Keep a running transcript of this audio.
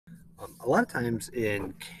A lot of times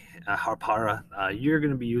in Hapara, you're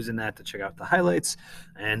going to be using that to check out the highlights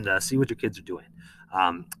and see what your kids are doing.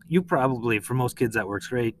 You probably, for most kids, that works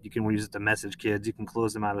great. You can use it to message kids. You can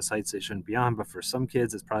close them out of sites they shouldn't be on. But for some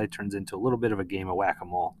kids, it probably turns into a little bit of a game of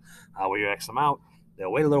whack-a-mole, where you X them out,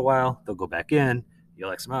 they'll wait a little while, they'll go back in,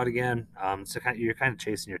 you'll X them out again. You're kind of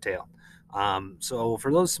chasing your tail. So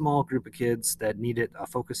for those small group of kids that need it, a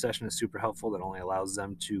focus session is super helpful. That only allows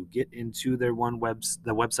them to get into the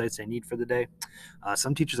websites they need for the day.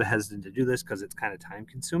 Some teachers are hesitant to do this because it's kind of time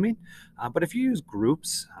consuming. But if you use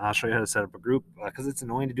groups, I'll show you how to set up a group because it's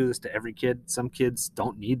annoying to do this to every kid. Some kids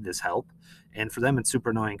don't need this help. And for them, it's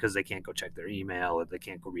super annoying because they can't go check their email, or they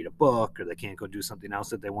can't go read a book, or they can't go do something else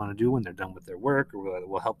that they want to do when they're done with their work, or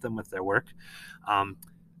will help them with their work.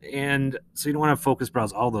 And so you don't want to focus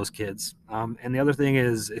browse all those kids. And the other thing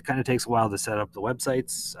is it kind of takes a while to set up the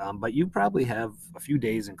websites, but you probably have a few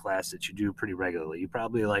days in class that you do pretty regularly. You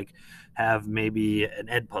probably have maybe an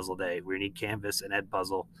ed puzzle day where you need Canvas and ed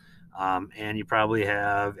puzzle. And you probably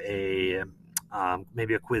have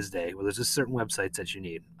maybe a quiz day where there's just certain websites that you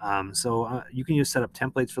need. So you can use set up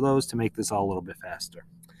templates for those to make this all a little bit faster.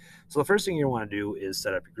 So the first thing you want to do is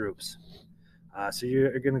set up your groups. So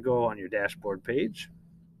you're going to go on your dashboard page,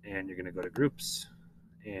 and you're going to go to groups,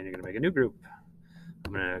 and you're going to make a new group.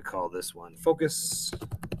 I'm going to call this one focus.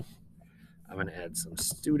 I'm going to add some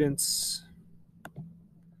students.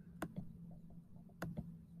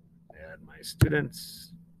 Add my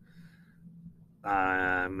students.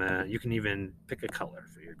 You can even pick a color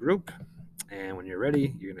for your group. And when you're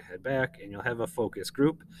ready, you're going to head back, and you'll have a focus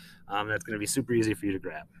group. That's going to be super easy for you to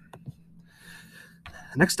grab.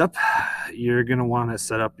 Next up, you're going to want to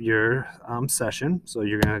set up your session. So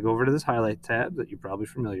you're going to go over to this highlight tab that you're probably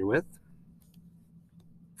familiar with.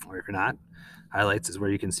 Or if you're not, highlights is where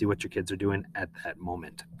you can see what your kids are doing at that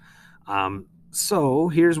moment. So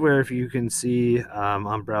here's where if you can see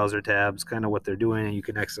on browser tabs kind of what they're doing, and you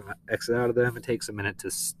can exit out of them. It takes a minute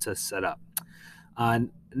to set up.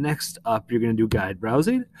 Next up, you're going to do guide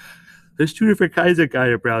browsing. There's two different kinds of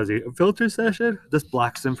guided browsing. A filter session, this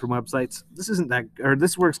blocks them from websites.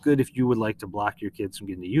 This works good if you would like to block your kids from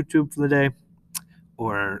getting to YouTube for the day,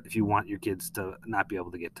 or if you want your kids to not be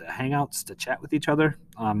able to get to Hangouts to chat with each other.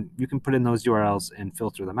 You can put in those URLs and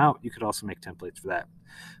filter them out. You could also make templates for that.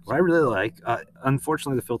 What I really like,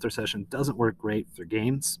 unfortunately, the filter session doesn't work great for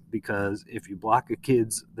games, because if you block the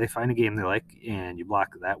kids, they find a game they like, and you block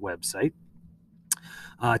that website.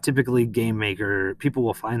 Typically, game maker people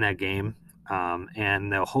will find that game,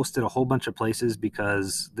 and they'll host it a whole bunch of places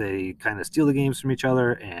because they kind of steal the games from each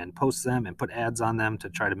other and post them and put ads on them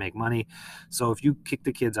to try to make money. So if you kick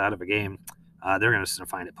the kids out of a game, they're going to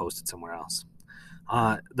find it posted somewhere else.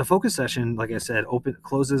 The focus session, like I said,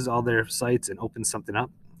 closes all their sites and opens something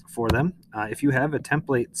up for them. If you have a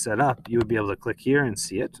template set up, you would be able to click here and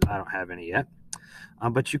see it. I don't have any yet.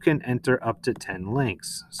 But you can enter up to 10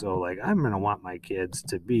 links. So I'm going to want my kids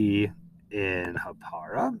to be in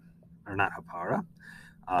Hapara, or not Hapara,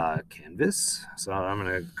 Canvas. So I'm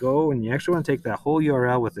going to go, and you actually want to take that whole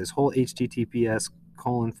URL with this whole HTTPS :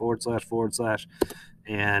 /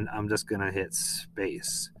 and I'm just going to hit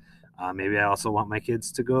space. Maybe I also want my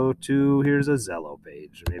kids to go to, here's a Zello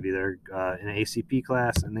page. Maybe they're in an ACP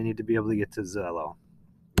class and they need to be able to get to Zello.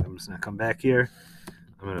 I'm just going to come back here.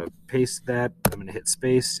 I'm going to paste that. I'm going to hit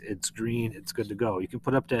space. It's green. It's good to go. You can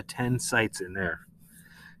put up to 10 sites in there.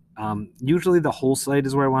 Usually the whole site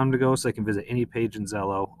is where I want them to go, so I can visit any page in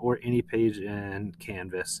Zello or any page in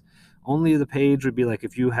Canvas. Only the page would be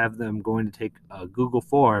if you have them going to take a Google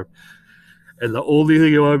form, and the only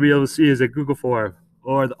thing you want to be able to see is a Google form,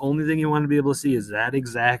 or the only thing you want to be able to see is that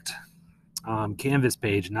exact Canvas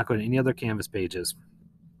page, not going to any other Canvas pages.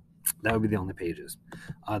 That would be the only pages.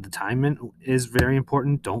 The time is very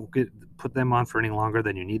important. Don't put them on for any longer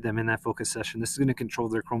than you need them in that focus session. This is going to control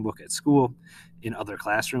their Chromebook at school, in other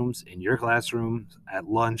classrooms, in your classroom, at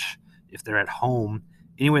lunch, if they're at home,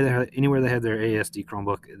 anywhere they have their ASD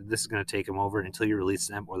Chromebook. This is going to take them over until you release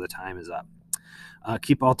them or the time is up.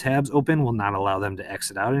 Keep all tabs open will not allow them to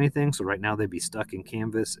exit out anything. So right now they'd be stuck in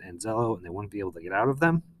Canvas and Zello, and they wouldn't be able to get out of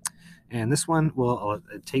them. And this one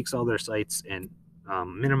it takes all their sites and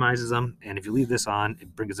minimizes them, and if you leave this on,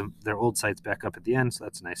 it brings their old sites back up at the end, so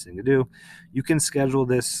that's a nice thing to do. You can schedule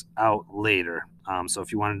this out later. So if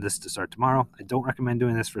you wanted this to start tomorrow, I don't recommend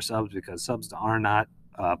doing this for subs, because subs are not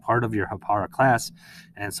part of your Hapara class,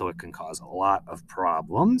 and so it can cause a lot of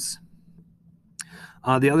problems.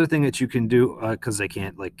 The other thing that you can do, because they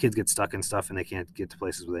can't, kids get stuck in stuff and they can't get to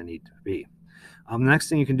places where they need to be. The next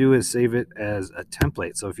thing you can do is save it as a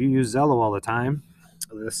template. So if you use Zello all the time,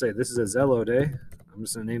 let's say this is a Zello day. I'm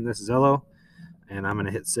just going to name this Zello, and I'm going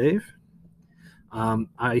to hit save.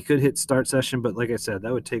 I could hit start session, but like I said,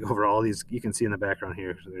 that would take over all these. You can see in the background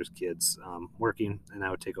here, there's kids working, and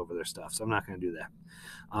that would take over their stuff. So I'm not going to do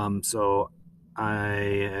that. So I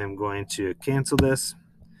am going to cancel this.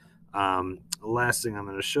 The last thing I'm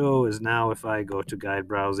going to show is now if I go to guide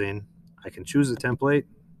browsing, I can choose a template.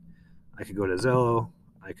 I could go to Zello.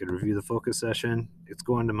 I could review the focus session. It's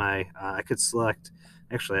going to my, I could select,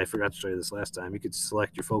 actually, I forgot to show you this last time. You could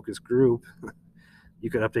select your focus group.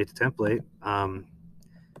 You could update the template.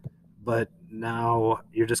 But now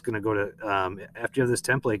you're just going to go to, after you have this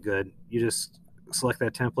template good, you just select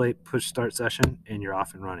that template, push start session, and you're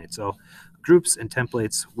off and running. So groups and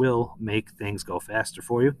templates will make things go faster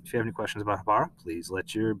for you. If you have any questions about Hapara, please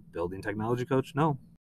let your building technology coach know.